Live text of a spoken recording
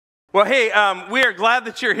Well, hey, we are glad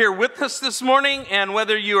that you're here with us this morning, and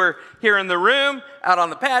whether you are here in the room, out on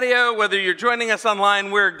the patio, whether you're joining us online,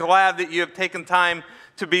 we're glad that you have taken time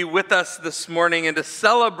to be with us this morning and to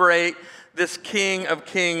celebrate this King of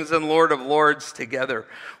Kings and Lord of Lords together.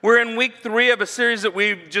 We're in week 3 of a series that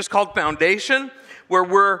we've just called Foundation, where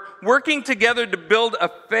we're working together to build a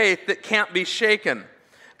faith that can't be shaken,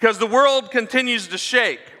 because the world continues to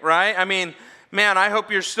shake, right? I mean, man, I hope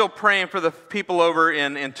you're still praying for the people over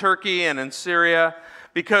in Turkey and in Syria,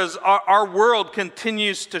 because our world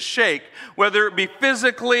continues to shake, whether it be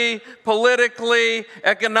physically, politically,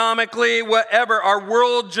 economically, whatever. Our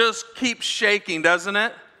world just keeps shaking, doesn't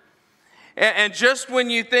it? And just when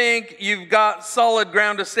you think you've got solid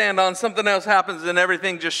ground to stand on, something else happens and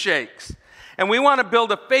everything just shakes. And we want to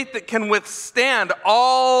build a faith that can withstand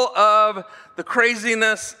all of the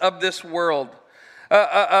craziness of this world.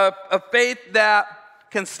 A faith that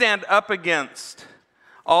can stand up against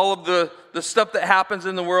all of the stuff that happens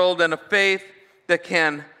in the world, and a faith that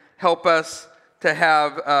can help us to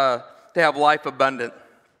have life abundant.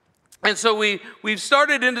 And so we've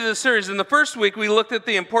started into this series. In the first week, we looked at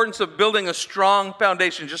the importance of building a strong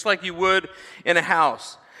foundation, just like you would in a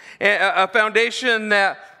house. A foundation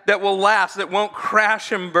that will last, that won't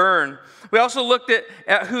crash and burn. We also looked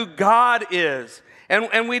at who God is.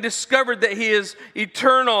 And we discovered that He is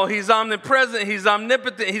eternal, He's omnipresent, He's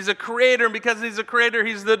omnipotent, He's a creator. And because He's a creator,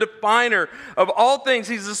 He's the definer of all things.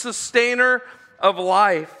 He's the sustainer of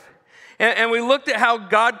life. And we looked at how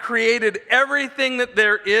God created everything that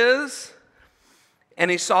there is, and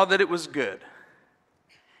He saw that it was good.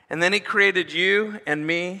 And then He created you and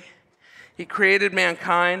me. He created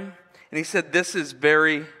mankind, and He said, this is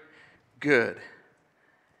very good.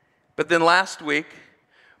 But then last week,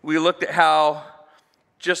 we looked at how,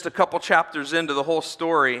 just a couple chapters into the whole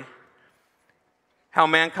story, how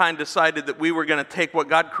mankind decided that we were going to take what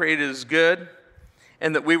God created as good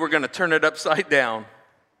and that we were going to turn it upside down.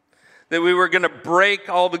 That we were going to break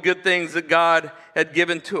all the good things that God had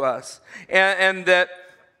given to us. And that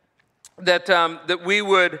we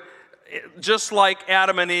would, just like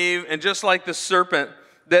Adam and Eve and just like the serpent,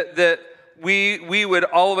 that we would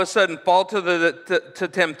all of a sudden fall to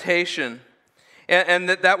temptation. And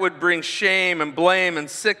that would bring shame and blame and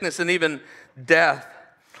sickness and even death.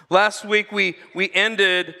 Last week, we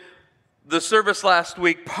ended the service last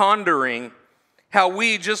week pondering how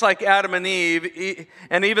we, just like Adam and Eve,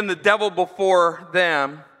 and even the devil before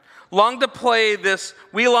them, long to play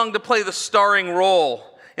the starring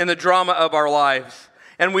role in the drama of our lives.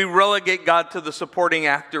 And we relegate God to the supporting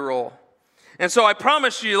actor role. And so I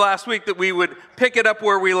promised you last week that we would pick it up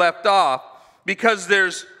where we left off, because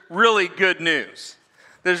there's really good news.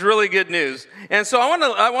 There's really good news. And so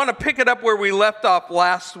I want to pick it up where we left off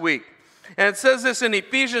last week. And it says this in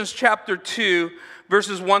Ephesians chapter 2,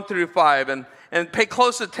 verses 1 through 5. And pay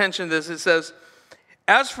close attention to this. It says,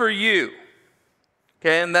 as for you,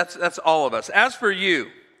 okay, and that's all of us. As for you,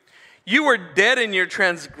 you were dead in your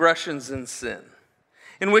transgressions and sin,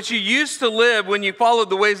 in which you used to live when you followed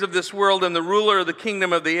the ways of this world and the ruler of the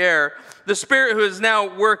kingdom of the air, the spirit who is now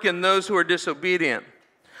at work in those who are disobedient.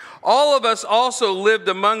 All of us also lived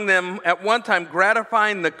among them at one time,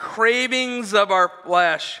 gratifying the cravings of our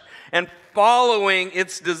flesh and following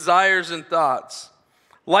its desires and thoughts.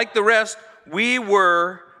 Like the rest, we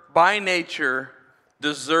were by nature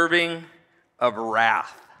deserving of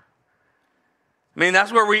wrath. I mean,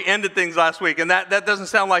 that's where we ended things last week, and that doesn't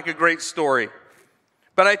sound like a great story.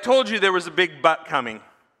 But I told you there was a big but coming,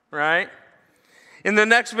 right? In the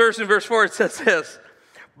next verse, in verse 4, it says this,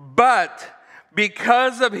 but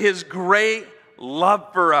because of His great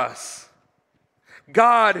love for us,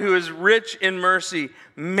 God, who is rich in mercy,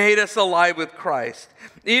 made us alive with Christ,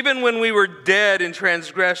 even when we were dead in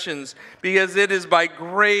transgressions, because it is by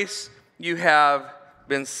grace you have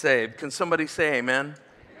been saved. Can somebody say amen?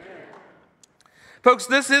 Amen. Folks,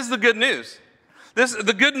 this is the good news.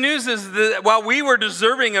 The good news is that while we were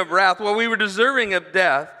deserving of wrath, while we were deserving of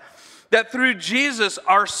death, that through Jesus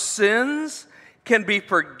our sins can be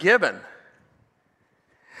forgiven.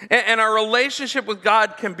 And our relationship with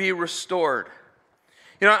God can be restored.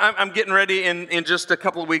 You know, I'm getting ready in just a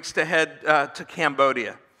couple of weeks to head to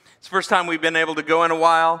Cambodia. It's the first time we've been able to go in a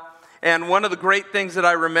while. And one of the great things that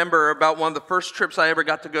I remember about one of the first trips I ever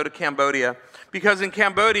got to go to Cambodia, because in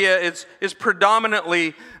Cambodia it's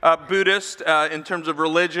predominantly Buddhist in terms of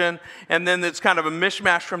religion, and then it's kind of a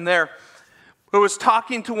mishmash from there. I was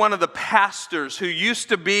talking to one of the pastors who used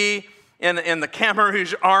to be in the Khmer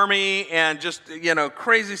Rouge army, and just,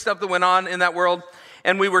 crazy stuff that went on in that world.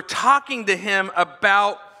 And we were talking to him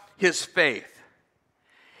about his faith.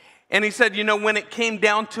 And he said, when it came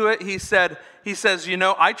down to it, he says,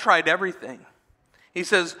 I tried everything. He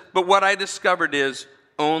says, but what I discovered is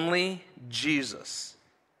only Jesus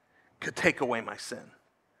could take away my sin.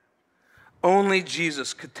 Only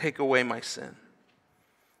Jesus could take away my sin.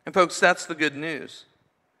 And folks, that's the good news.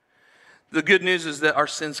 The good news is that our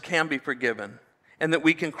sins can be forgiven and that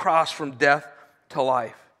we can cross from death to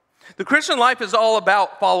life. The Christian life is all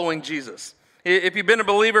about following Jesus. If you've been a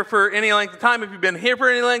believer for any length of time, if you've been here for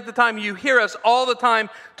any length of time, you hear us all the time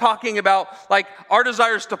talking about our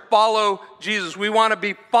desires to follow Jesus. We want to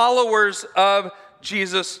be followers of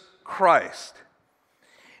Jesus Christ.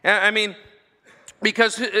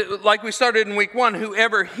 Because like we started in week 1,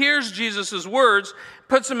 whoever hears Jesus' words,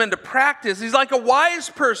 puts them into practice, he's like a wise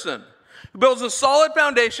person who builds a solid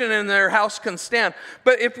foundation and their house can stand.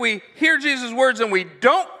 But if we hear Jesus' words and we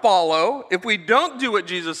don't follow, if we don't do what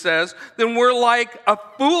Jesus says, then we're like a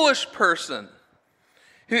foolish person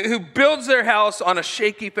who builds their house on a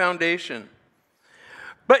shaky foundation.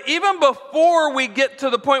 But even before we get to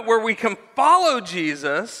the point where we can follow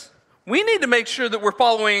Jesus, we need to make sure that we're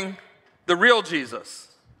following the real Jesus,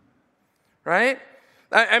 right?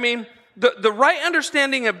 The right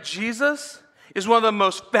understanding of Jesus is one of the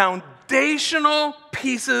most foundational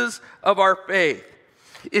pieces of our faith.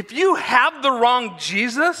 If you have the wrong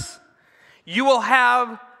Jesus, you will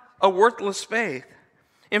have a worthless faith.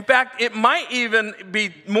 In fact, it might even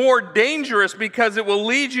be more dangerous because it will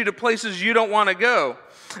lead you to places you don't want to go.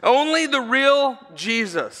 Only the real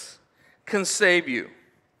Jesus can save you.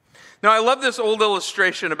 Now, I love this old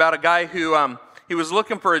illustration about a guy who he was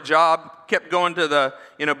looking for a job, kept going to the,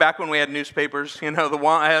 back when we had newspapers, the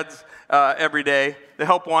want ads every day, the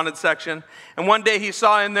help wanted section. And one day he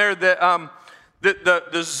saw in there that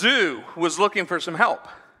the zoo was looking for some help.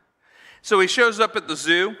 So he shows up at the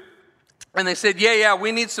zoo, and they said, yeah,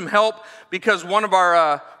 we need some help because one of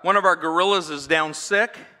our gorillas is down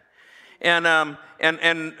sick, and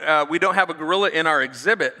we don't have a gorilla in our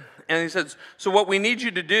exhibit. And he says, so what we need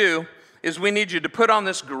you to do is we need you to put on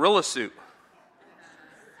this gorilla suit.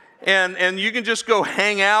 And you can just go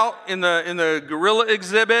hang out in the gorilla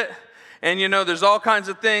exhibit. And there's all kinds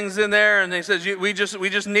of things in there. And he says, we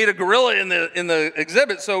just need a gorilla in the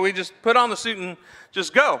exhibit. So we just put on the suit and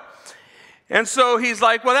just go. And so he's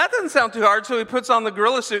like, well, that doesn't sound too hard. So he puts on the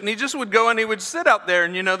gorilla suit and he just would go and he would sit out there.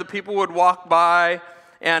 And the people would walk by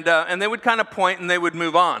and they would kind of point and they would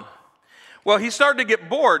move on. Well, he started to get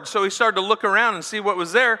bored, so he started to look around and see what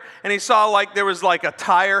was there, and he saw there was a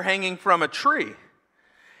tire hanging from a tree.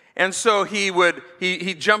 And so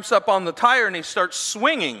he jumps up on the tire and he starts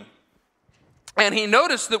swinging. And he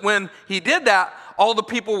noticed that when he did that, all the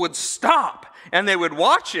people would stop and they would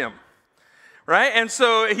watch him. Right? And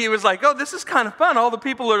so he was like, oh, this is kind of fun. All the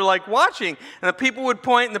people are watching. And the people would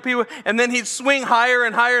point and then he'd swing higher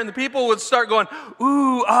and higher and the people would start going,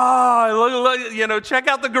 ooh, look, check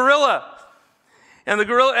out the gorilla.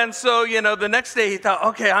 And so, the next day he thought,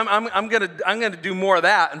 okay, I'm gonna do more of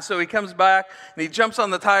that. And so he comes back and he jumps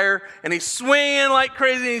on the tire and he's swinging like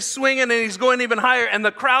crazy. And he's swinging and he's going even higher and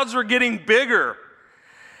the crowds were getting bigger.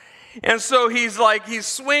 And so he's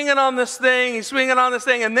swinging on this thing,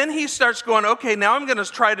 and then he starts going, okay, now I'm gonna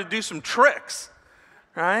try to do some tricks,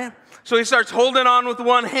 right? So he starts holding on with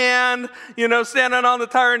one hand, standing on the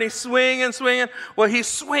tire, and he's swinging. Well, he's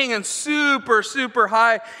swinging super, super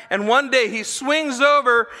high. And one day he swings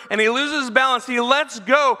over and he loses balance. He lets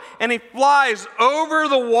go and he flies over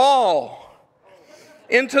the wall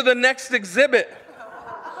into the next exhibit,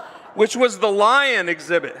 which was the lion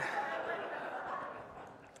exhibit.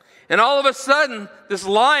 And all of a sudden, this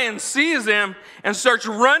lion sees him and starts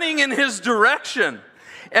running in his direction.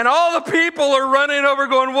 And all the people are running over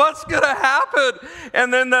going, what's going to happen?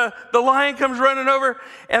 And then the lion comes running over,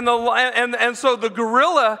 and so the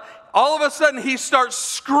gorilla, all of a sudden, he starts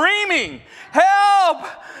screaming, help,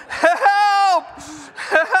 help,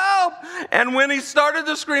 help. And when he started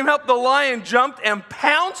to scream help, the lion jumped and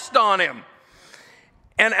pounced on him.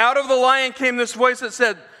 And out of the lion came this voice that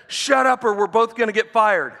said, shut up or we're both going to get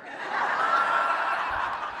fired.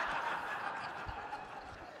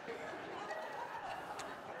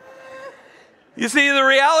 You see, the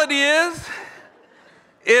reality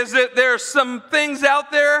is that there's some things out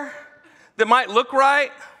there that might look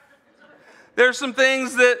right. There's some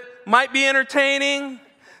things that might be entertaining.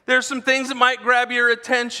 There's some things that might grab your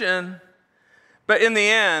attention. But in the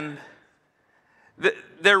end,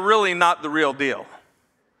 they're really not the real deal.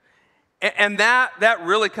 And that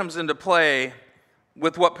really comes into play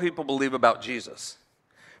with what people believe about Jesus.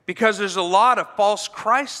 Because there's a lot of false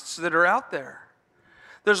Christs that are out there.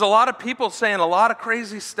 There's a lot of people saying a lot of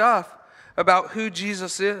crazy stuff about who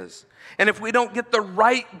Jesus is. And if we don't get the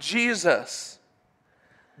right Jesus,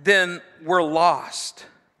 then we're lost.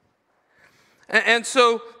 And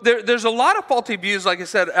so there's a lot of faulty views, like I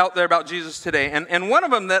said, out there about Jesus today. And one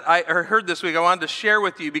of them that I heard this week I wanted to share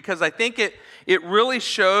with you because I think it really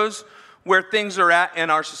shows where things are at in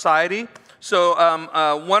our society. So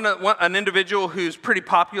an individual who's pretty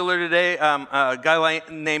popular today, a guy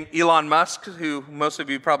named Elon Musk, who most of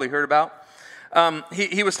you probably heard about,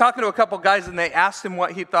 he was talking to a couple guys and they asked him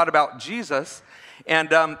what he thought about Jesus.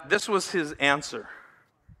 And this was his answer.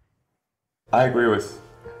 I agree with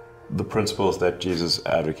the principles that Jesus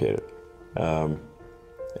advocated, and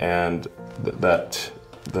that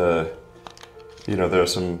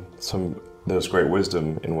there's great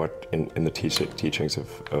wisdom in the teachings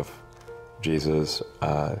of Jesus,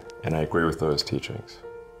 and I agree with those teachings.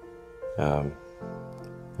 And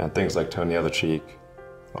things like turn the other cheek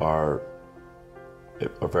are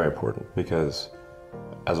very important because,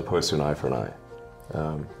 as opposed to an eye for an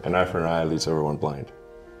eye leads everyone blind.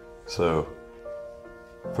 So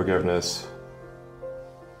forgiveness,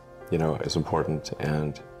 is important,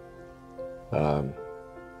 and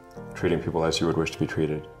treating people as you would wish to be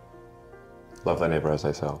treated. Love thy neighbor as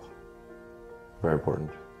thyself. Very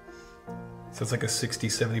important. So it's like a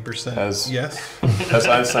 60-70% yes? As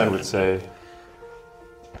Einstein would say,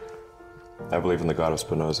 I believe in the God of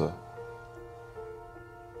Spinoza.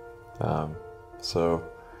 But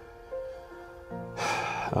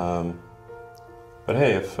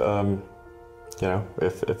hey, if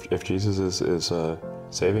Jesus is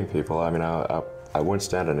saving people, I mean, I wouldn't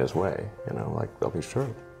stand in his way. I'll be sure,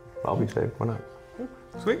 I'll be saved. Why not?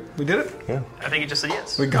 Sweet, we did it. Yeah. I think he just said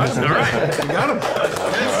yes. We got him. All right, we got him.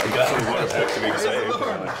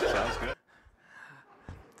 Sounds good.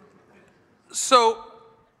 So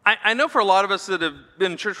I know for a lot of us that have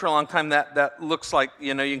been in church for a long time, that looks like,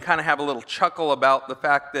 you can kind of have a little chuckle about the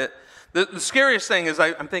fact that the scariest thing is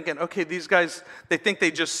I'm thinking, okay, these guys, they think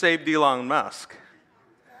they just saved Elon Musk,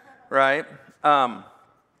 right?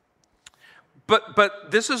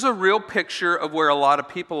 But this is a real picture of where a lot of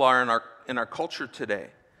people are in our culture today,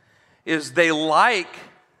 is they like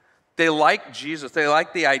Jesus. They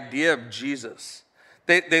like the idea of Jesus.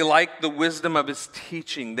 They like the wisdom of his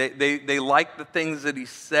teaching. They like the things that he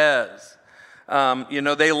says.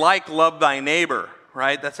 They like love thy neighbor,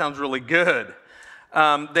 right? That sounds really good.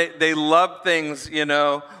 They love things,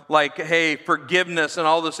 like, hey, forgiveness and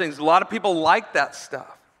all those things. A lot of people like that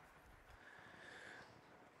stuff.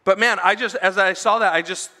 But man, as I saw that, I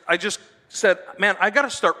just said, man, I got to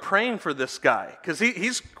start praying for this guy because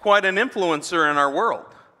he's quite an influencer in our world.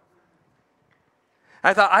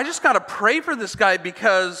 I thought, I just got to pray for this guy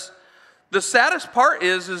because the saddest part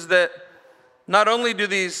is that not only do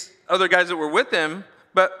these other guys that were with him,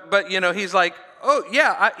 but he's like, oh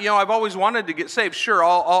yeah, I've always wanted to get saved. Sure,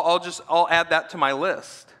 I'll add that to my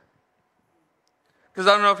list. Because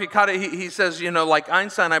I don't know if you caught it. He says, like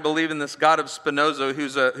Einstein, I believe in this God of Spinoza,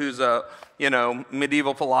 who's a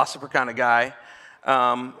medieval philosopher kind of guy,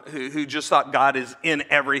 who just thought God is in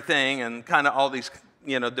everything and kind of all these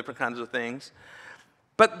different kinds of things.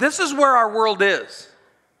 But this is where our world is,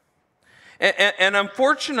 and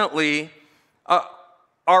unfortunately,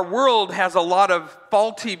 our world has a lot of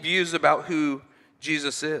faulty views about who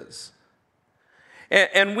Jesus is,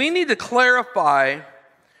 and we need to clarify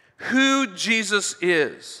who Jesus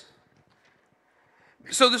is.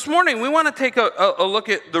 So this morning, we want to take a look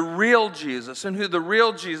at the real Jesus and who the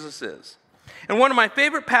real Jesus is. And one of my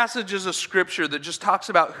favorite passages of Scripture that just talks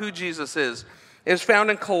about who Jesus is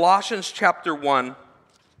found in Colossians chapter 1,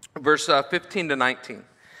 verse 15 to 19.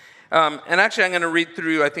 And actually, I'm going to read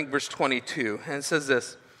through, I think, verse 22. And it says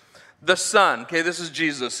this: the Son, okay, this is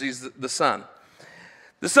Jesus, he's the Son.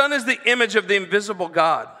 The Son is the image of the invisible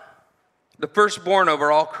God, the firstborn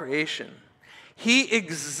over all creation. He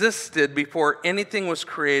existed before anything was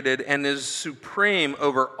created and is supreme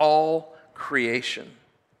over all creation.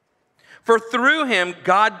 For through him,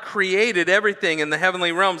 God created everything in the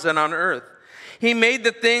heavenly realms and on earth. He made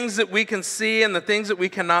the things that we can see and the things that we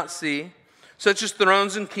cannot see, such as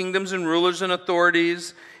thrones and kingdoms and rulers and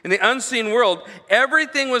authorities. In the unseen world,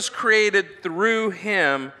 everything was created through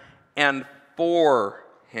him and for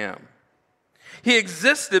him. He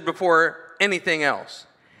existed before anything else,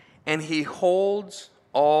 and he holds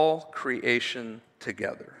all creation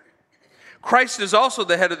together. Christ is also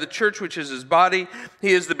the head of the church, which is his body.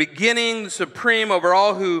 He is the beginning, the supreme over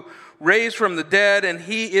all, who raised from the dead, and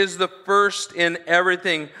he is the first in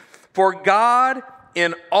everything. For God,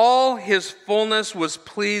 in all his fullness, was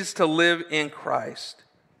pleased to live in Christ.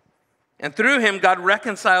 And through him, God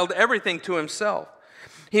reconciled everything to himself.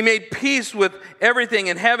 He made peace with everything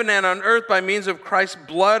in heaven and on earth by means of Christ's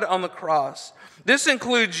blood on the cross. This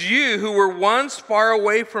includes you who were once far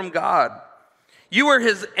away from God. You were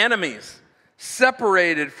his enemies,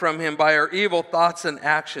 separated from him by our evil thoughts and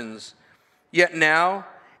actions. Yet now,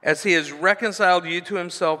 as he has reconciled you to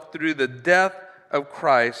himself through the death of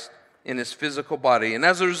Christ in his physical body, and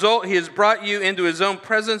as a result, he has brought you into his own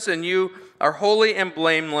presence, and you are holy and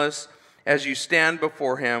blameless as you stand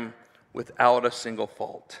before him without a single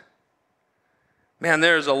fault. Man,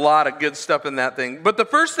 there's a lot of good stuff in that thing. But the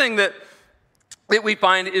first thing that we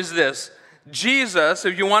find is this. Jesus,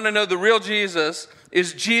 if you want to know the real Jesus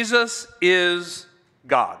is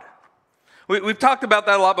God. We've talked about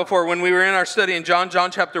that a lot before when we were in our study in John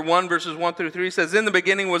chapter 1, verses 1 through 3. It says, in the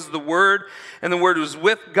beginning was the Word, and the Word was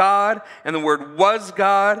with God, and the Word was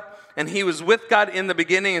God, and he was with God in the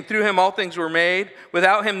beginning, and through him all things were made.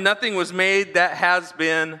 Without him nothing was made that has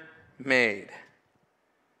been made.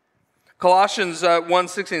 Colossians 1,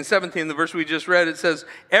 16, 17, the verse we just read, it says,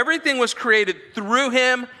 everything was created through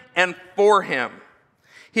him and for him.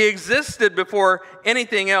 He existed before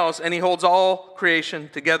anything else, and he holds all creation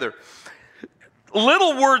together.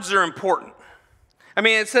 Little words are important. I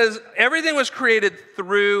mean, it says everything was created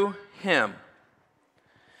through him.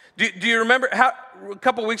 Do you remember how, a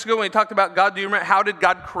couple weeks ago when we talked about God, do you remember how did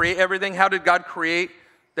God create everything? How did God create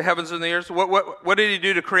the heavens and the earth? What did he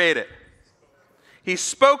do to create it? He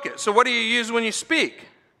spoke it. So what do you use when you speak?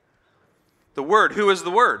 The Word. Who is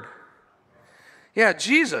the Word? Yeah,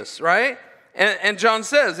 Jesus, right? And John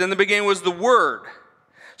says, in the beginning was the Word.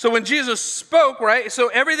 So when Jesus spoke, right, so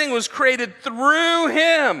everything was created through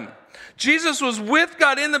him. Jesus was with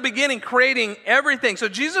God in the beginning, creating everything. So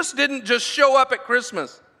Jesus didn't just show up at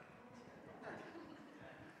Christmas.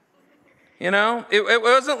 You know, it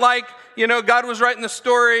wasn't like, you know, God was writing the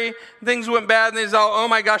story, things went bad, and he's all, oh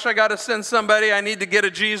my gosh, I got to send somebody, I need to get a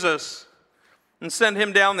Jesus and send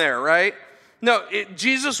him down there, right? No,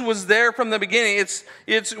 Jesus was there from the beginning.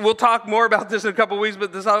 We'll talk more about this in a couple of weeks,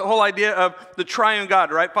 but this whole idea of the triune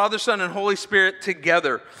God, right? Father, Son, and Holy Spirit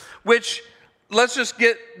together, which, let's just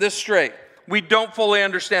get this straight. We don't fully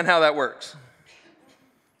understand how that works.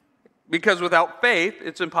 Because without faith,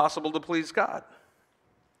 it's impossible to please God.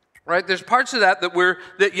 Right? There's parts of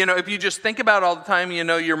that you know, if you just think about it all the time, you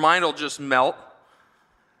know, your mind will just melt.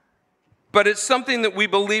 But it's something that we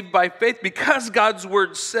believe by faith because God's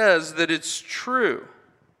word says that it's true.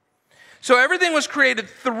 So everything was created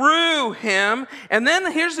through him. And then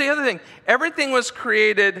here's the other thing. Everything was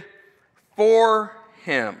created for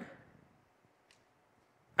him.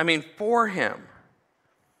 I mean, for him.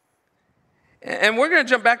 And we're going to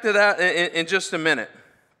jump back to that in just a minute.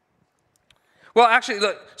 Well, actually,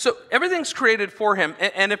 look, so everything's created for him.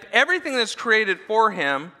 And if everything that's created for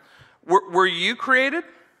him, were you created?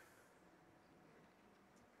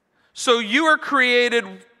 So you are created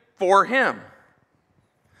for him.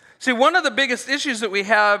 See, one of the biggest issues that we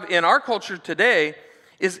have in our culture today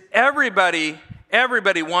is everybody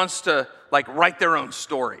wants to like write their own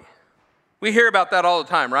story. We hear about that all the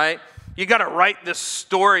time, right? You got to write this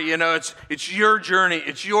story, you know, it's your journey,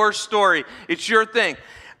 it's your story, it's your thing.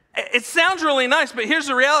 It sounds really nice, but here's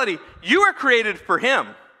the reality. You are created for him.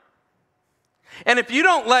 And if you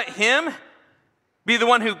don't let him be the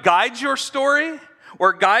one who guides your story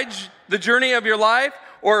or guides the journey of your life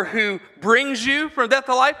or who brings you from death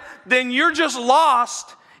to life, then you're just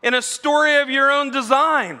lost in a story of your own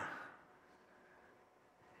design.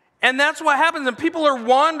 And that's what happens. And people are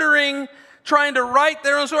wandering, trying to write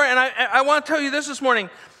their own story. And I want to tell you this morning.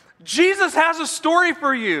 Jesus has a story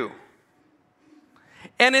for you.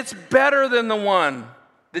 And it's better than the one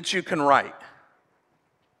that you can write.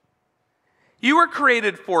 You were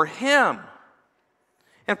created for him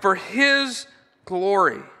and for his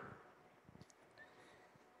glory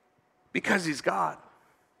because he's God.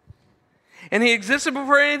 And he existed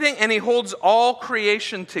before anything, and he holds all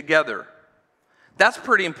creation together. That's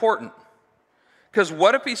pretty important. Because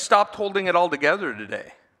what if he stopped holding it all together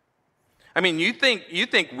today? I mean, you think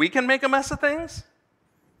we can make a mess of things?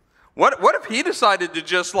 What if he decided to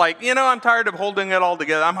just like, you know, I'm tired of holding it all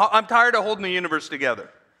together. I'm tired of holding the universe together.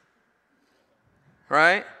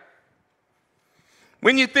 Right?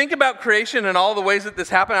 When you think about creation and all the ways that this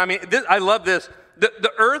happened, I mean, I love this.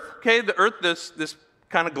 The earth, okay, the earth, this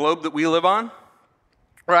kind of globe that we live on,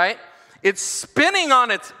 right? It's spinning on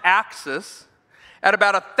its axis at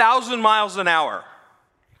about 1,000 miles an hour,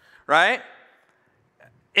 right?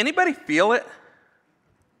 Anybody feel it?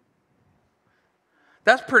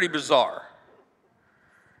 That's pretty bizarre.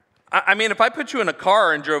 I mean, if I put you in a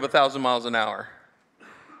car and drove 1,000 miles an hour,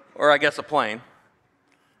 or I guess a plane,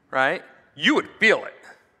 right, you would feel it.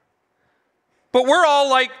 But we're all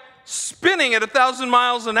like spinning at 1,000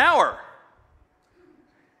 miles an hour.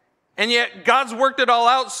 And yet God's worked it all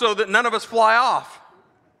out so that none of us fly off.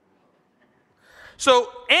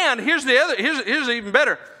 So, and here's even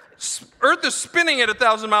better. Earth is spinning at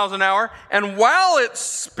 1,000 miles an hour, and while it's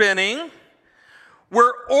spinning,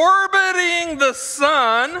 we're orbiting the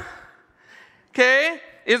sun, okay?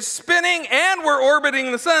 It's spinning and we're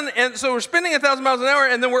orbiting the sun, and so we're spinning 1,000 miles an hour,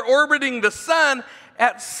 and then we're orbiting the sun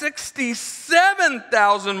at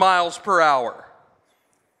 67,000 miles per hour.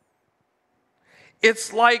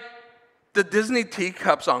 It's like the Disney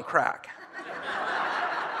teacups on crack.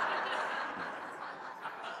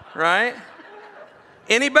 Right?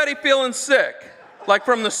 Anybody feeling sick, like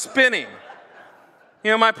from the spinning?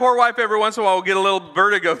 You know, my poor wife every once in a while will get a little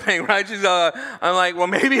vertigo thing, right? I'm like, well,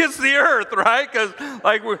 maybe it's the earth, right? Because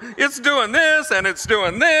like it's doing this and it's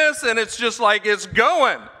doing this, and it's just like it's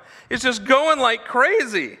going. It's just going like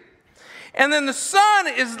crazy. And then the sun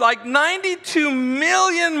is like 92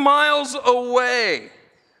 million miles away.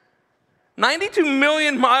 92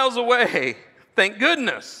 million miles away. Thank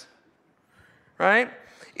goodness. Right?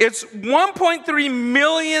 It's 1.3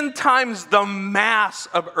 million times the mass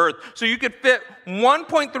of Earth. So you could fit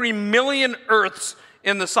 1.3 million Earths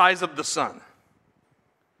in the size of the sun.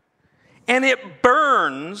 And it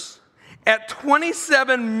burns at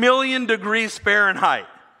 27 million degrees Fahrenheit.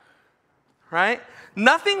 Right?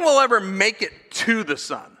 Nothing will ever make it to the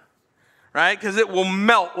sun. Right? Because it will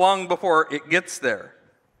melt long before it gets there.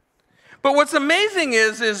 But what's amazing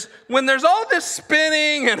is when there's all this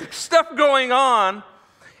spinning and stuff going on,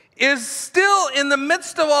 is still in the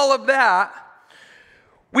midst of all of that,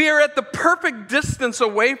 we are at the perfect distance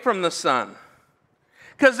away from the sun.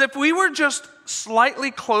 Because if we were just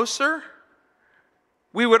slightly closer,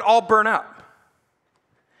 we would all burn up.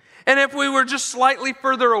 And if we were just slightly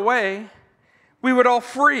further away, we would all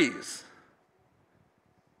freeze.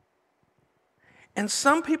 And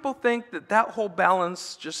some people think that that whole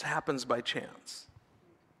balance just happens by chance.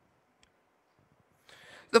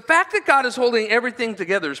 The fact that God is holding everything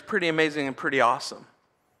together is pretty amazing and pretty awesome.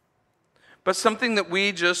 But something that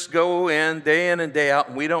we just go in and day out,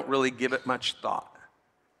 and we don't really give it much thought.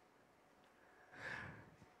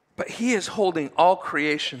 But He is holding all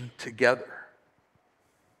creation together.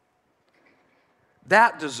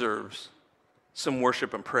 That deserves some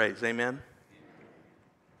worship and praise. Amen?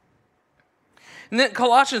 And then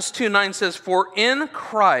Colossians 2:9 says, "For in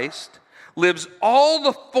Christ lives all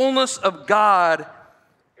the fullness of God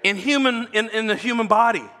in the human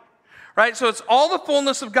body." Right? So it's all the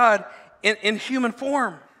fullness of God in human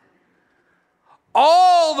form.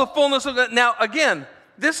 All the fullness of that. Now, again,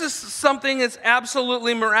 this is something that's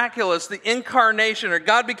absolutely miraculous. The incarnation, or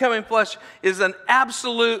God becoming flesh, is an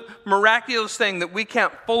absolute miraculous thing that we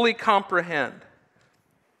can't fully comprehend.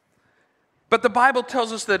 But the Bible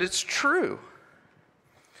tells us that it's true.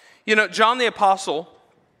 You know, John the Apostle,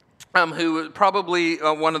 who was probably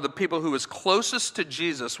one of the people who was closest to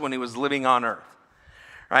Jesus when he was living on earth,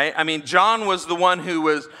 right? I mean, John was the one he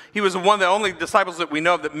was one of the only disciples that we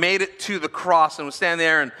know of that made it to the cross and was standing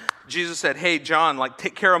there, and Jesus said, "Hey, John, like,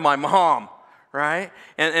 take care of my mom," right?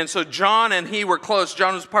 And so John and he were close.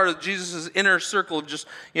 John was part of Jesus' inner circle of just,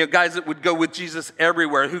 you know, guys that would go with Jesus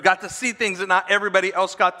everywhere, who got to see things that not everybody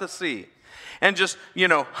else got to see, and just, you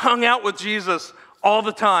know, hung out with Jesus all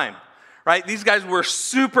the time. Right? These guys were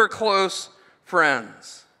super close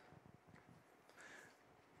friends.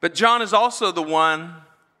 But John is also the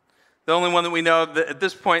only one that we know of that at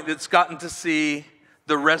this point that's gotten to see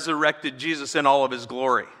the resurrected Jesus in all of his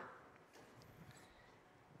glory.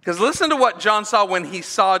 Because listen to what John saw when he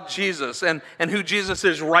saw Jesus and who Jesus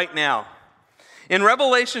is right now. In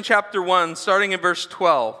Revelation chapter 1, starting in verse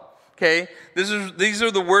 12, okay, these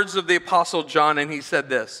are the words of the Apostle John, and he said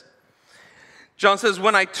this. John says,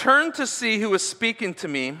 "When I turned to see who was speaking to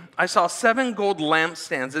me, I saw 7 gold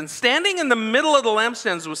lampstands, and standing in the middle of the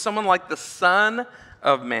lampstands was someone like the Son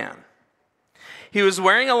of Man. He was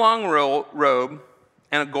wearing a long robe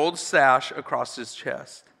and a gold sash across his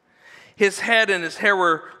chest. His head and his hair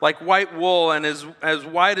were like white wool and as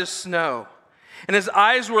white as snow. And his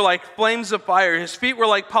eyes were like flames of fire. His feet were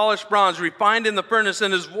like polished bronze, refined in the furnace,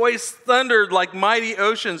 and his voice thundered like mighty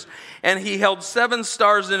oceans. And he held 7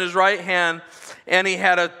 stars in his right hand, and he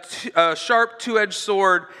had a sharp 2-edged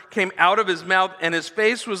sword came out of his mouth, and his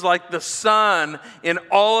face was like the sun in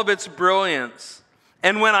all of its brilliance.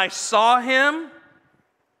 And when I saw him,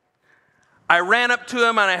 I ran up to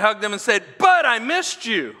him and I hugged him and said, 'But I missed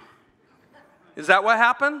you.'" Is that what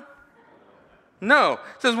happened? No.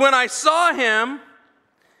 It says, "When I saw him,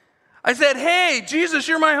 I said, 'Hey, Jesus,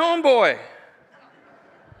 you're my homeboy.'"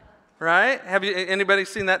 Right? Have you anybody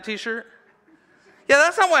seen that t-shirt? Yeah,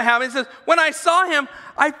 that's not what happened. He says, when I saw him,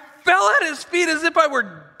 I fell at his feet as if I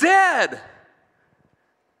were dead.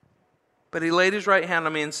 But he laid his right hand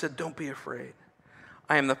on me and said, don't be afraid.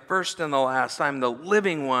 I am the first and the last. I am the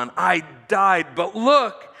living one. I died, but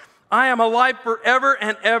look, I am alive forever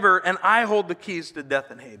and ever, and I hold the keys to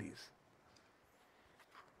death and Hades.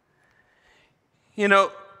 You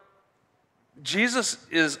know, Jesus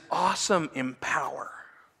is awesome in power.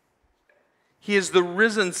 He is the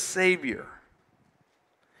risen Savior.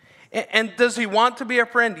 And does he want to be a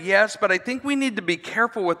friend? Yes, but I think we need to be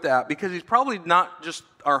careful with that because he's probably not just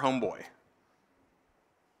our homeboy.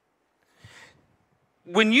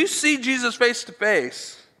 When you see Jesus face to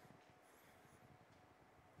face,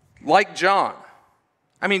 like John,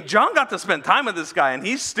 I mean, John got to spend time with this guy and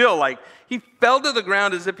he's still like, he fell to the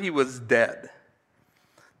ground as if he was dead.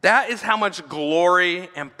 That is how much glory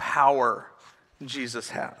and power Jesus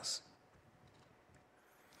has.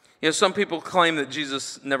 You know, some people claim that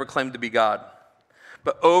Jesus never claimed to be God.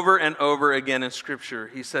 But over and over again in Scripture,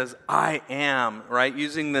 he says, I am, right?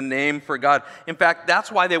 Using the name for God. In fact,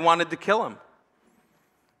 that's why they wanted to kill him.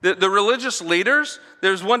 The religious leaders,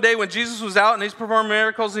 there's one day when Jesus was out and he's performing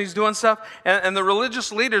miracles and he's doing stuff, and the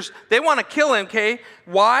religious leaders, they want to kill him, okay?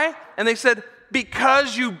 Why? And they said,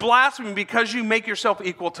 because you blaspheme, because you make yourself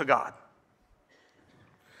equal to God.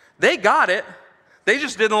 They got it. They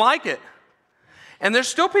just didn't like it. And there's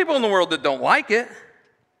still people in the world that don't like it.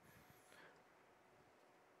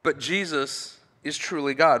 But Jesus is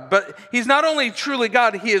truly God. But he's not only truly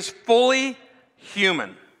God, he is fully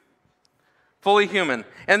human. Fully human.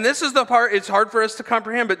 And this is the part it's hard for us to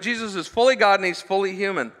comprehend, but Jesus is fully God and he's fully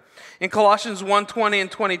human. In Colossians 1:20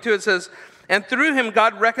 and 22 it says, and through him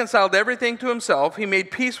God reconciled everything to himself. He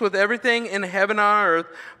made peace with everything in heaven and on earth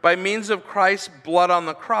by means of Christ's blood on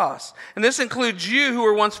the cross. And this includes you who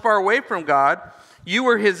were once far away from God. You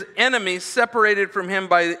were his enemies, separated from him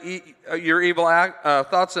by your evil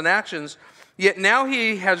thoughts and actions. Yet now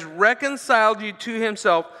he has reconciled you to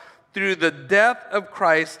himself through the death of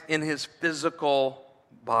Christ in his physical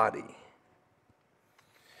body.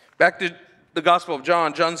 Back to the Gospel of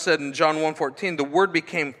John. John said in John 1:14, the Word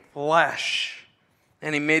became flesh,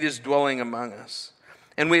 and he made his dwelling among us.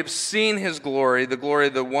 And we have seen his glory, the glory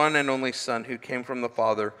of the one and only Son who came from the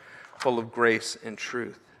Father, full of grace and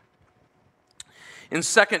truth. In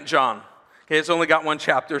 2 John, okay, it's only got one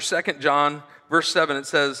chapter, 2 John, verse 7, it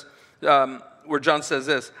says, where John says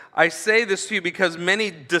this, I say this to you because many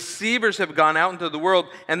deceivers have gone out into the world,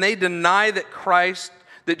 and they deny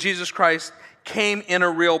that Jesus Christ came in a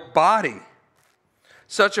real body.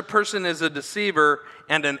 Such a person is a deceiver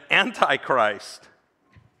and an antichrist.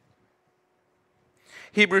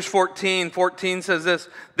 Hebrews 14:14 says this,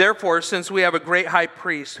 therefore, since we have a great high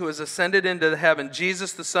priest who has ascended into heaven,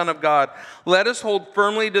 Jesus the Son of God, let us hold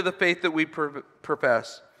firmly to the faith that we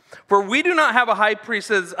profess. For we do not have a high priest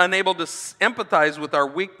that is unable to empathize with our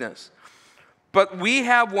weakness, but we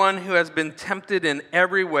have one who has been tempted in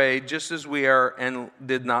every way, just as we are, and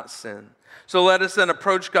did not sin. So let us then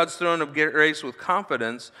approach God's throne of grace with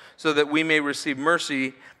confidence, so that we may receive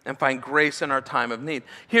mercy and find grace in our time of need.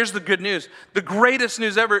 Here's the good news. The greatest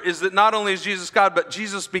news ever is that not only is Jesus God, but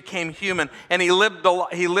Jesus became human, and he lived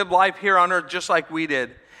life here on earth just like we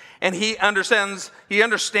did. And he understands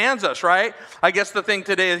us, right? I guess the thing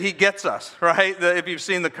today is he gets us, right? If you've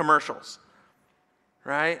seen the commercials,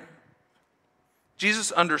 right?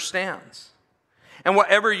 Jesus understands. And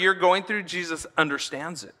whatever you're going through, Jesus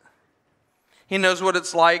understands it. He knows what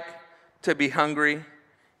it's like to be hungry.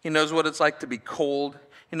 He knows what it's like to be cold.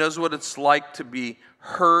 He knows what it's like to be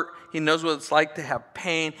hurt. He knows what it's like to have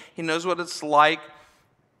pain. He knows what it's like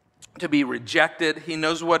to be rejected. He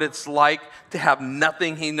knows what it's like to have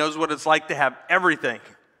nothing. He knows what it's like to have everything.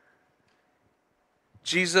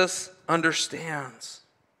 Jesus understands.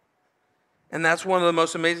 And that's one of the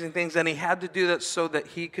most amazing things. And he had to do that so that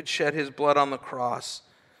he could shed his blood on the cross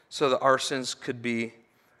so that our sins could be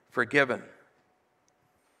forgiven.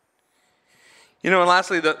 You know, and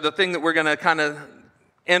lastly, the thing that we're going to kind of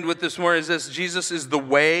end with this morning is this. Jesus is the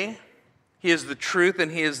way, he is the truth,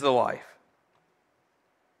 and he is the life.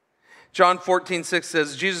 John 14:6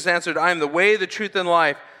 says, Jesus answered, I am the way, the truth, and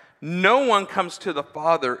life. No one comes to the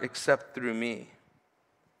Father except through me.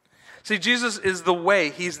 See, Jesus is the way.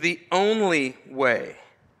 He's the only way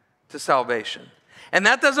to salvation. And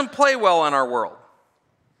that doesn't play well in our world.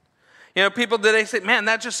 You know, people today say, man,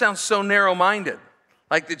 that just sounds so narrow-minded.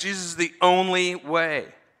 Like that Jesus is the only way.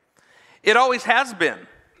 It always has been.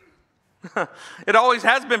 It always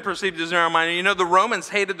has been perceived as narrow-minded. You know, the Romans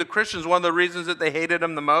hated the Christians. One of the reasons that they hated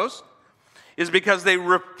them the most is because they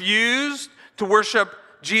refused to worship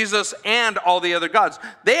Jesus and all the other gods.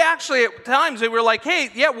 They actually, at times, they were like, hey,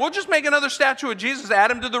 yeah, we'll just make another statue of Jesus,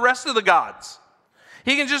 add him to the rest of the gods.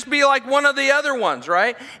 He can just be like one of the other ones,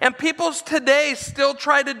 right? And people today still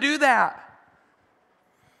try to do that.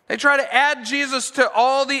 They try to add Jesus to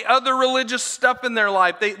all the other religious stuff in their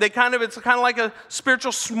life. It's kind of like a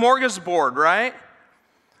spiritual smorgasbord, right?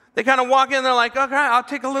 They kind of walk in, they're like, okay, I'll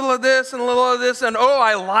take a little of this and a little of this, and oh,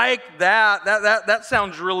 I like that. That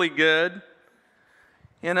sounds really good.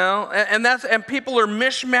 You know? And people are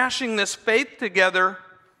mishmashing this faith together.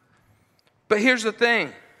 But here's the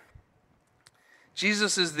thing.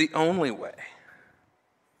 Jesus is the only way.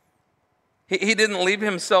 He didn't leave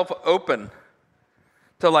himself open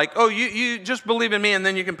to like, oh, you just believe in me and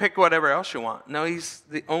then you can pick whatever else you want. No, he's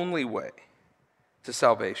the only way to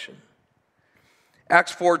salvation.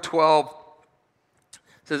 Acts 4:12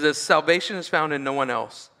 says this, salvation is found in no one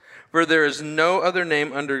else, for there is no other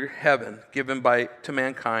name under heaven given to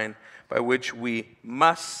mankind by which we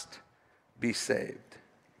must be saved.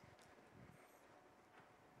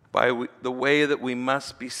 The way that we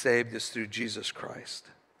must be saved is through Jesus Christ.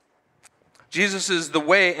 Jesus is the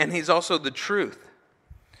way, and he's also the truth.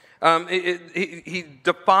 He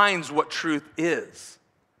defines what truth is.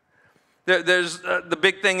 There's the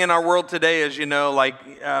big thing in our world today is, like,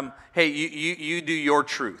 hey, you do your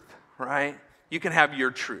truth, right? You can have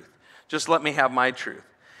your truth. Just let me have my truth.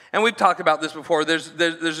 And we've talked about this before. There's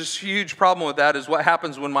this huge problem with that is what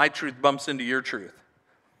happens when my truth bumps into your truth,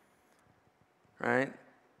 right?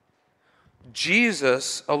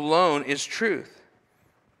 Jesus alone is truth.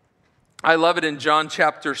 I love it in John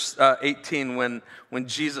chapter 18 when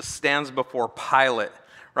Jesus stands before Pilate,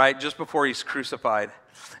 right, just before he's crucified.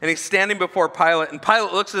 And he's standing before Pilate, and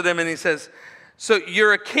Pilate looks at him and he says, so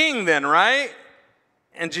you're a king then, right?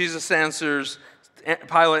 And Jesus answers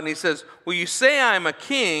Pilate and he says, well, you say I'm a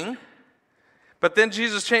king, but then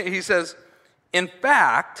he says, in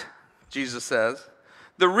fact, Jesus says,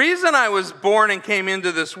 the reason I was born and came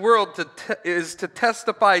into this world is to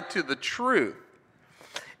testify to the truth.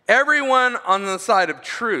 Everyone on the side of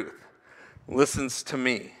truth listens to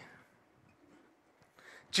me.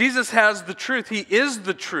 Jesus has the truth. He is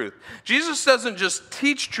the truth. Jesus doesn't just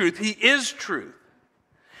teach truth. He is truth.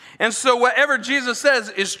 And so whatever Jesus says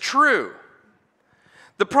is true.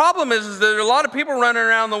 The problem is that there are a lot of people running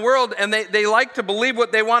around the world and they like to believe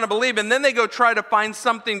what they want to believe, and then they go try to find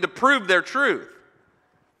something to prove their truth.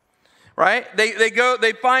 Right?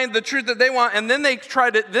 They find the truth that they want, and then they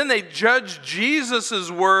judge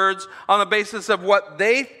Jesus' words on the basis of what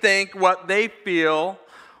they think, what they feel,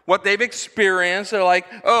 what they've experienced. They're like,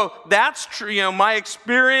 oh, that's true. My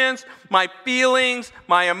experience, my feelings,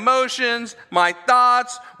 my emotions, my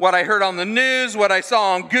thoughts, what I heard on the news, what I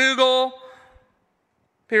saw on Google.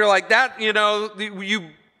 People are like that, you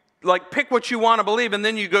like pick what you want to believe, and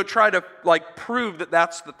then you go try to like prove that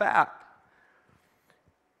that's the fact.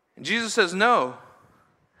 And Jesus says, no,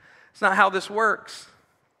 it's not how this works.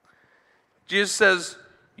 Jesus says,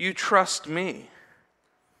 you trust me.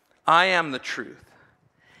 I am the truth.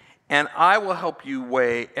 And I will help you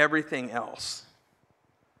weigh everything else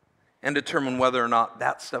and determine whether or not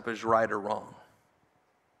that stuff is right or wrong.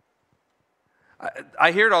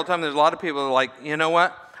 I hear it all the time. There's a lot of people that are like, you know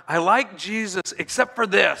what? I like Jesus except for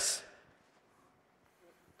this.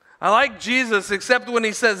 I like Jesus except when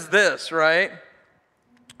he says this, right?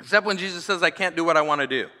 Except when Jesus says, I can't do what I want to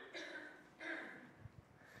do.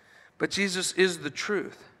 But Jesus is the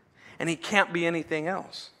truth, and he can't be anything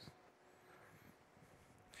else.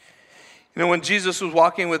 When Jesus was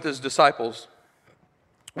walking with his disciples,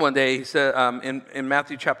 one day he said, in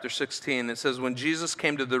Matthew chapter 16, it says, when Jesus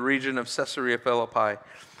came to the region of Caesarea Philippi,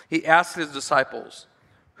 he asked his disciples,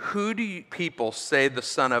 who do people say the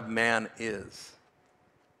Son of Man is?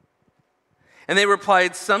 And they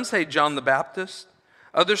replied, some say John the Baptist,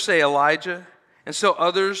 others say Elijah, and so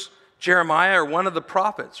others, Jeremiah or one of the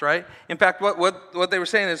prophets, right? In fact, what they were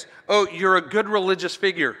saying is, oh, you're a good religious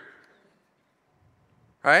figure,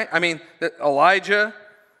 right? I mean, Elijah,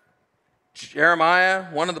 Jeremiah,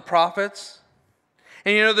 one of the prophets.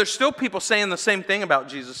 And there's still people saying the same thing about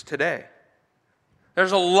Jesus today.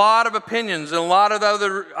 There's a lot of opinions and a lot of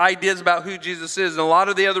other ideas about who Jesus is, and a lot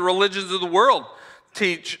of the other religions of the world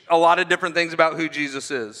teach a lot of different things about who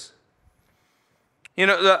Jesus is.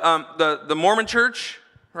 The Mormon Church,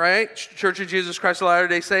 right? Church of Jesus Christ of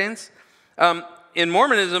Latter-day Saints. In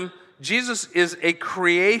Mormonism, Jesus is a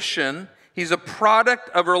creation. He's a product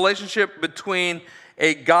of a relationship between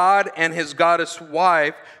a god and his goddess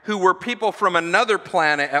wife, who were people from another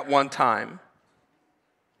planet at one time.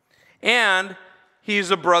 And he's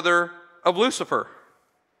a brother of Lucifer.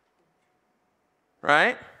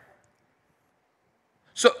 Right?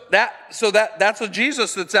 That's a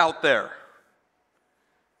Jesus that's out there.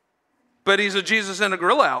 But he's a Jesus in a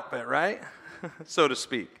gorilla outfit, right? So to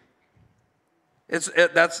speak.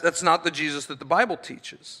 That's not the Jesus that the Bible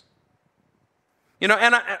teaches.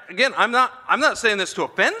 And again, I'm not saying this to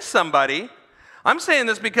offend somebody. I'm saying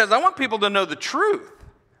this because I want people to know the truth.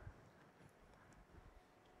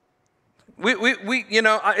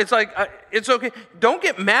 It's like, it's okay. Don't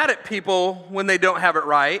get mad at people when they don't have it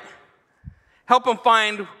right. Help them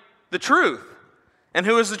find the truth. And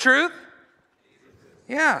who is the truth?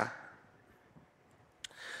 Yeah.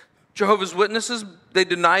 Jehovah's Witnesses, they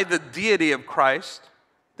deny the deity of Christ.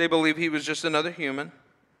 They believe he was just another human.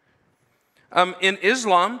 In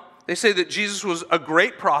Islam, they say that Jesus was a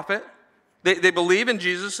great prophet. They believe in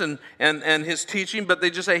Jesus and his teaching, but they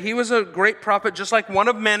just say he was a great prophet, just like one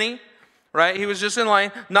of many. Right? He was just in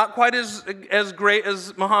line, not quite as great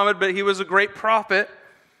as Muhammad, but he was a great prophet.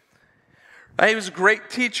 Right? He was a great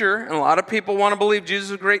teacher, and a lot of people want to believe Jesus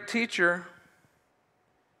is a great teacher.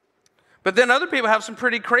 But then other people have some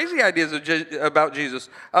pretty crazy ideas about Jesus.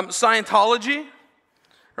 Scientology,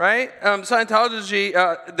 right? Scientology,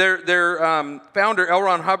 their founder, L.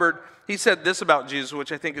 Ron Hubbard, he said this about Jesus,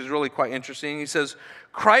 which I think is really quite interesting. He says,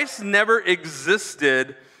 Christ never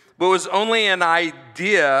existed, but was only an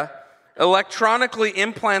idea electronically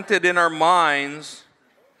implanted in our minds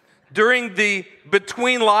during the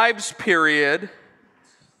between lives period,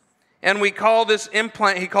 and we call this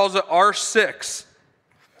implant, he calls it R6.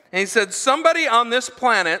 And he said, somebody on this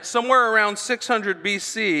planet, somewhere around 600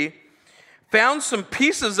 BC, found some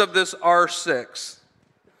pieces of this R6.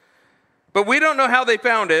 But we don't know how they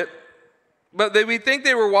found it, but we think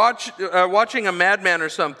they were watching a madman or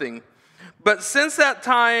something. But since that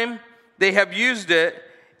time, they have used it,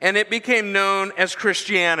 and it became known as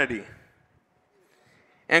Christianity.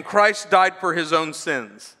 And Christ died for his own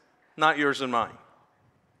sins, not yours and mine.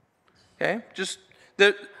 Okay?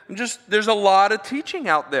 There's a lot of teaching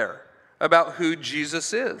out there about who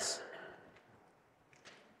Jesus is.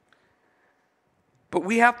 But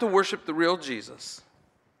we have to worship the real Jesus.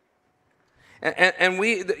 And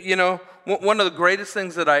we, one of the greatest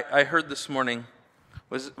things that I heard this morning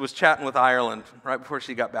was chatting with Ireland right before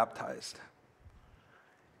she got baptized.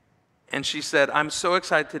 And she said, I'm so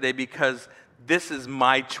excited today because this is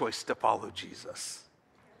my choice to follow Jesus.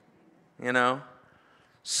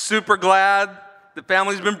 Super glad the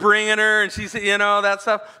family's been bringing her, and she said, that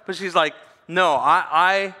stuff. But she's like, no,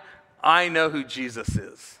 I know who Jesus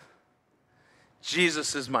is.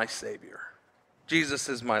 Jesus is my Savior. Jesus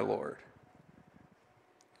is my Lord.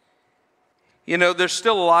 There's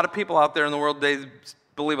still a lot of people out there in the world, they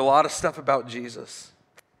believe a lot of stuff about Jesus.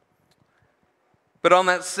 But on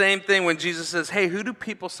that same thing, when Jesus says, hey, who do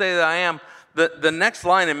people say that I am? The next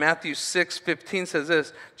line in Matthew 6:15 says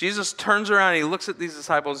this. Jesus turns around and he looks at these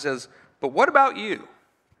disciples and says, but what about you?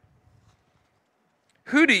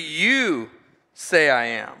 Who do you say I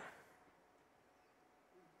am?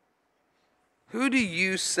 Who do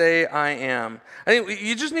you say I am? I think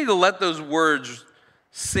you just need to let those words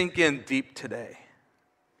sink in deep today.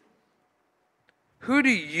 Who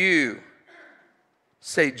do you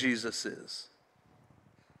say Jesus is?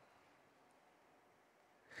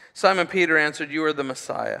 Simon Peter answered, you are the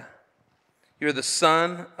Messiah. You are the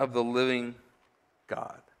Son of the living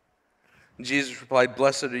God. And Jesus replied,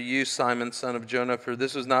 blessed are you, Simon, son of Jonah, for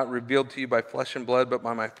this was not revealed to you by flesh and blood, but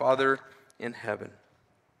by my Father in heaven.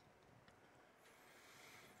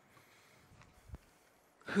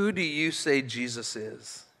 Who do you say Jesus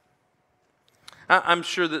is? I'm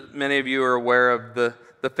sure that many of you are aware of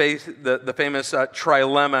the famous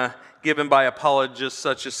trilemma given by apologists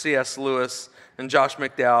such as C.S. Lewis and Josh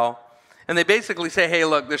McDowell. And they basically say, hey,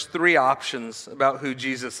 look, there's three options about who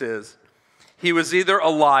Jesus is. He was either a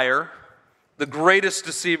liar, the greatest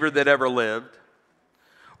deceiver that ever lived,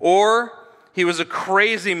 or he was a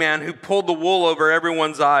crazy man who pulled the wool over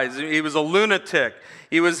everyone's eyes. He was a lunatic.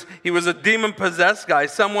 He was a demon-possessed guy,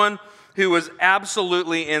 someone who was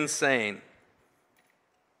absolutely insane.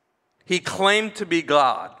 He claimed to be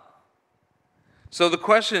God. So the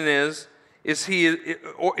question is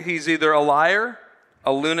he's either a liar,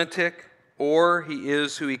 a lunatic, or he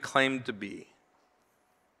is who he claimed to be.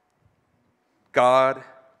 God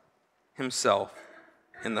himself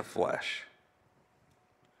in the flesh.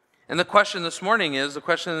 And the question this morning is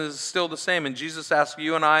still the same. And Jesus asked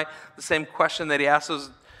you and I the same question that he asked those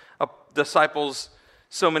disciples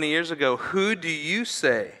so many years ago. Who do you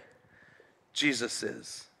say Jesus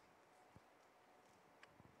is?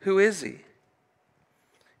 Who is he?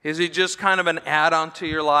 Is he just kind of an add-on to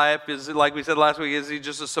your life? Is it, like we said last week, is he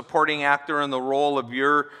just a supporting actor in the role of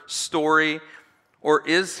your story? Or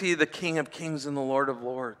is he the King of Kings and the Lord of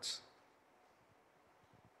Lords?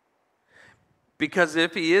 Because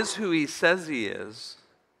if he is who he says he is,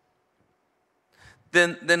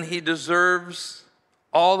 then he deserves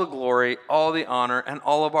all the glory, all the honor, and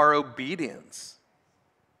all of our obedience.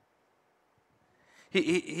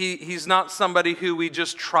 He's not somebody who we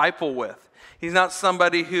just trifle with. He's not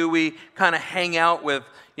somebody who we kind of hang out with,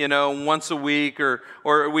 once a week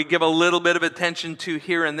or we give a little bit of attention to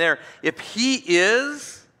here and there. If he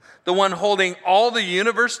is the one holding all the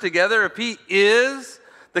universe together, if he is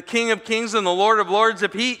the King of Kings and the Lord of Lords,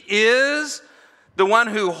 if he is the one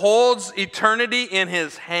who holds eternity in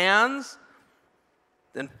his hands,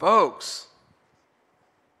 then folks,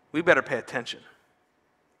 we better pay attention.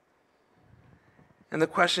 And the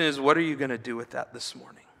question is, what are you going to do with that this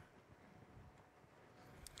morning?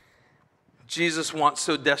 Jesus wants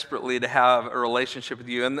so desperately to have a relationship with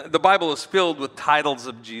you. And the Bible is filled with titles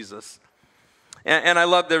of Jesus. And I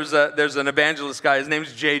love, there's an evangelist guy, his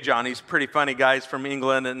name's J. John. He's a pretty funny guy, he's from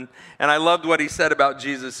England. And I loved what he said about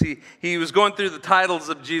Jesus. He was going through the titles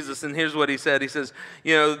of Jesus, and here's what he said. He says,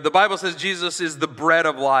 the Bible says Jesus is the bread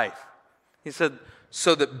of life. He said,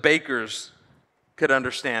 so that bakers could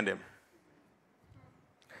understand him.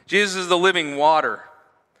 Jesus is the living water,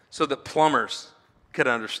 so that plumbers could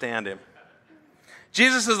understand him.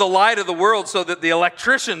 Jesus is the light of the world, so that the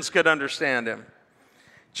electricians could understand him.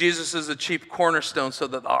 Jesus is the chief cornerstone, so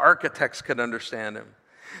that the architects could understand him.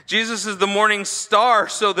 Jesus is the morning star,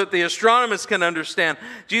 so that the astronomers can understand.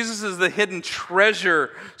 Jesus is the hidden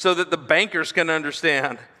treasure, so that the bankers can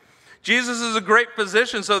understand. Jesus is a great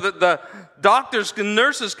physician, so that the doctors and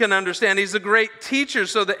nurses can understand. He's a great teacher,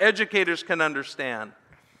 so the educators can understand.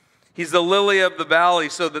 He's the lily of the valley,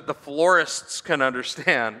 so that the florists can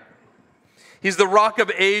understand. He's the rock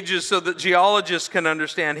of ages, so that geologists can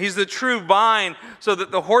understand. He's the true vine, so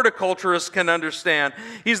that the horticulturists can understand.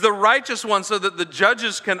 He's the righteous one, so that the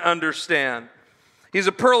judges can understand. He's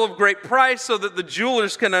a pearl of great price, so that the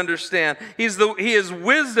jewelers can understand. He is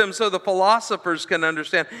wisdom, so the philosophers can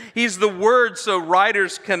understand. He's the word, so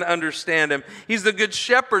writers can understand him. He's the good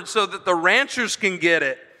shepherd, so that the ranchers can get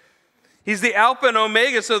it. He's the Alpha and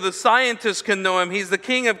Omega, so the scientists can know him. He's the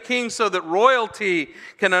King of Kings, so that royalty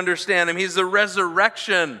can understand him. He's the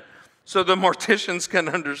resurrection, so the morticians can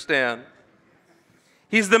understand.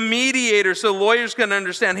 He's the mediator, so lawyers can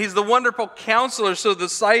understand. He's the wonderful counselor, so the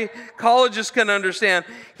psychologists can understand.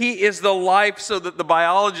 He is the life, so that the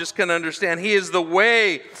biologists can understand. He is the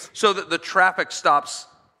way, so that the traffic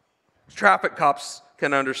cops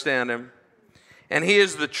can understand him. And he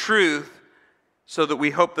is the truth, so that we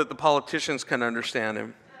hope that the politicians can understand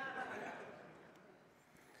him.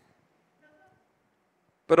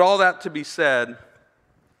 But all that to be said,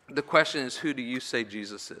 the question is, who do you say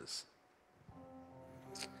Jesus is?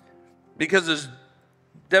 Because as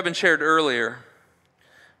Devin shared earlier,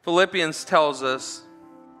 Philippians tells us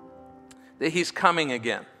that he's coming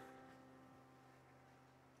again.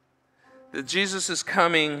 That Jesus is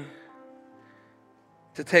coming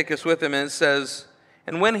to take us with him. And it says,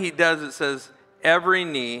 and when he does, it says, every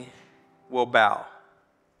knee will bow.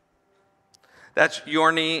 That's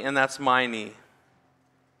your knee and that's my knee.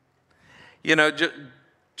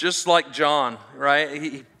 Just like John, right?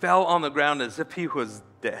 He fell on the ground as if he was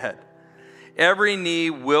dead. Every knee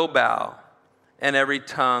will bow and every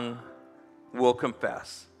tongue will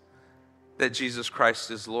confess that Jesus Christ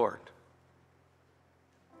is Lord.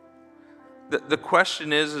 The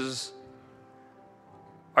question is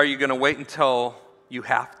are you going to wait until you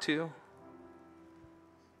have to?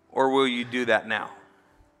 Or will you do that now?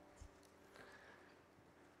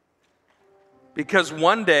 Because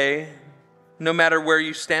one day, no matter where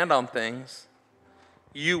you stand on things,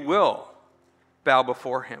 you will bow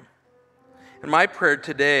before him. And my prayer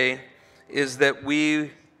today is that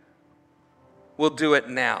we will do it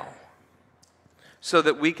now, so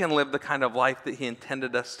that we can live the kind of life that he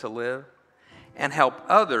intended us to live and help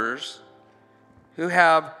others who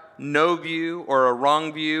have no view or a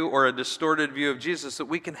wrong view or a distorted view of Jesus, that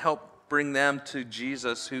we can help bring them to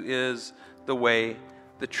Jesus, who is the way,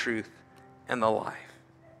 the truth, and the life.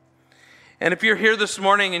 And if you're here this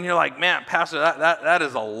morning and you're like, man, Pastor, that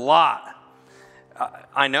is a lot.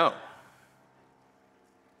 I know.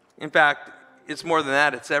 In fact, it's more than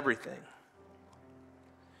that, it's everything.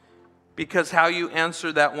 Because how you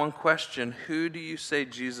answer that one question, who do you say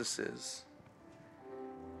Jesus is?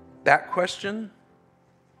 That question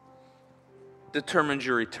determines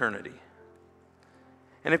your eternity.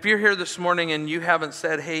 And if you're here this morning and you haven't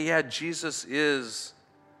said, hey, yeah, Jesus is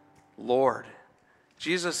Lord.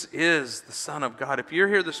 Jesus is the Son of God. If you're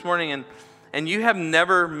here this morning and you have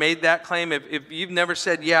never made that claim, if you've never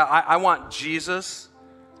said, yeah, I want Jesus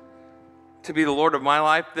to be the Lord of my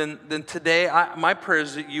life, then today, my prayer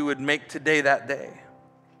is that you would make today that day.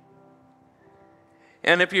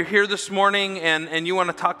 And if you're here this morning and you want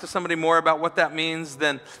to talk to somebody more about what that means,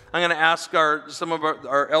 then I'm going to ask some of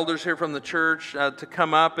our elders here from the church to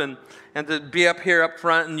come up and to be up here up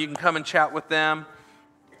front, and you can come and chat with them.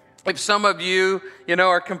 If some of you,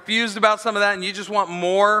 are confused about some of that and you just want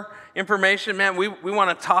more information, man, we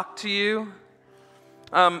want to talk to you.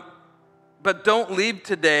 But don't leave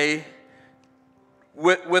today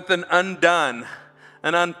with an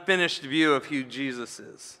unfinished view of who Jesus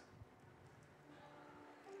is.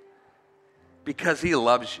 Because he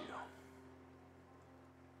loves you.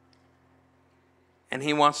 And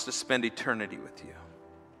he wants to spend eternity with you.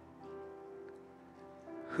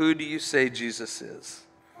 Who do you say Jesus is?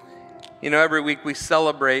 Every week we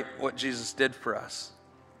celebrate what Jesus did for us.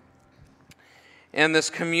 And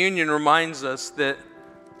this communion reminds us that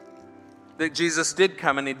Jesus did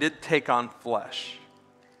come and he did take on flesh.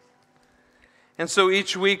 And so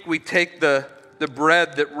each week we take the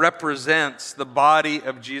bread that represents the body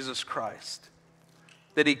of Jesus Christ.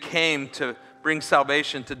 That he came to bring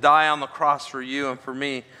salvation, to die on the cross for you and for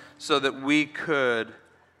me, so that we could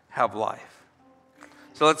have life.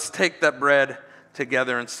 So let's take that bread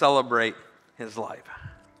together and celebrate his life.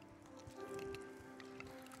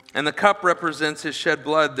 And the cup represents his shed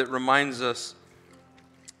blood that reminds us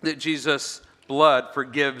that Jesus' blood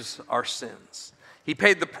forgives our sins. He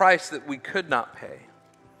paid the price that we could not pay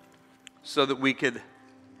so that we could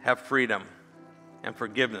have freedom and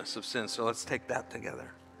forgiveness of sins. So let's take that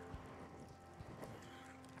together.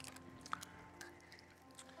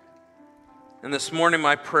 And this morning,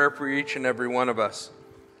 my prayer for each and every one of us,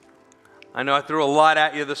 I know I threw a lot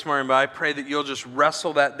at you this morning, but I pray that you'll just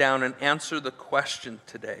wrestle that down and answer the question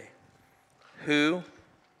today. Who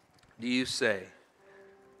do you say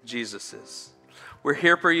Jesus is? We're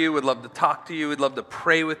here for you. We'd love to talk to you. We'd love to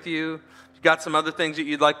pray with you. If you've got some other things that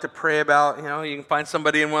you'd like to pray about, you can find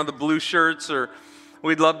somebody in one of the blue shirts, or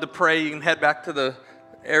we'd love to pray. You can head back to the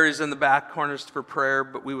areas in the back corners for prayer,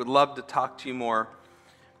 but we would love to talk to you more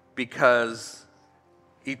because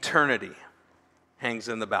eternity hangs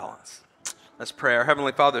in the balance. Let's pray. Our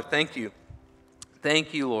Heavenly Father, thank you.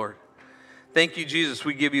 Thank you, Lord. Thank you, Jesus.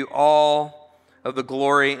 We give you all of the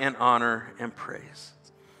glory and honor and praise.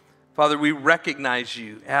 Father, we recognize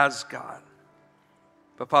you as God.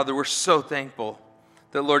 But Father, we're so thankful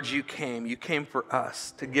that, Lord, you came for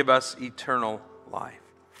us to give us eternal life.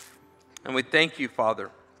 And we thank you,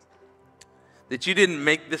 Father, that you didn't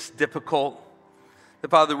make this difficult.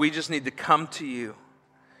 That, Father, we just need to come to you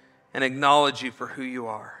and acknowledge you for who you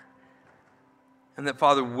are. And that,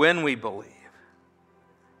 Father, when we believe,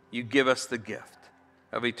 you give us the gift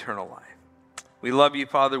of eternal life. We love you,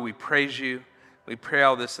 Father. We praise you. We pray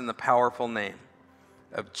all this in the powerful name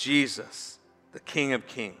of Jesus, the King of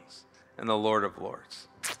Kings and the Lord of Lords.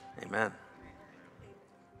 Amen.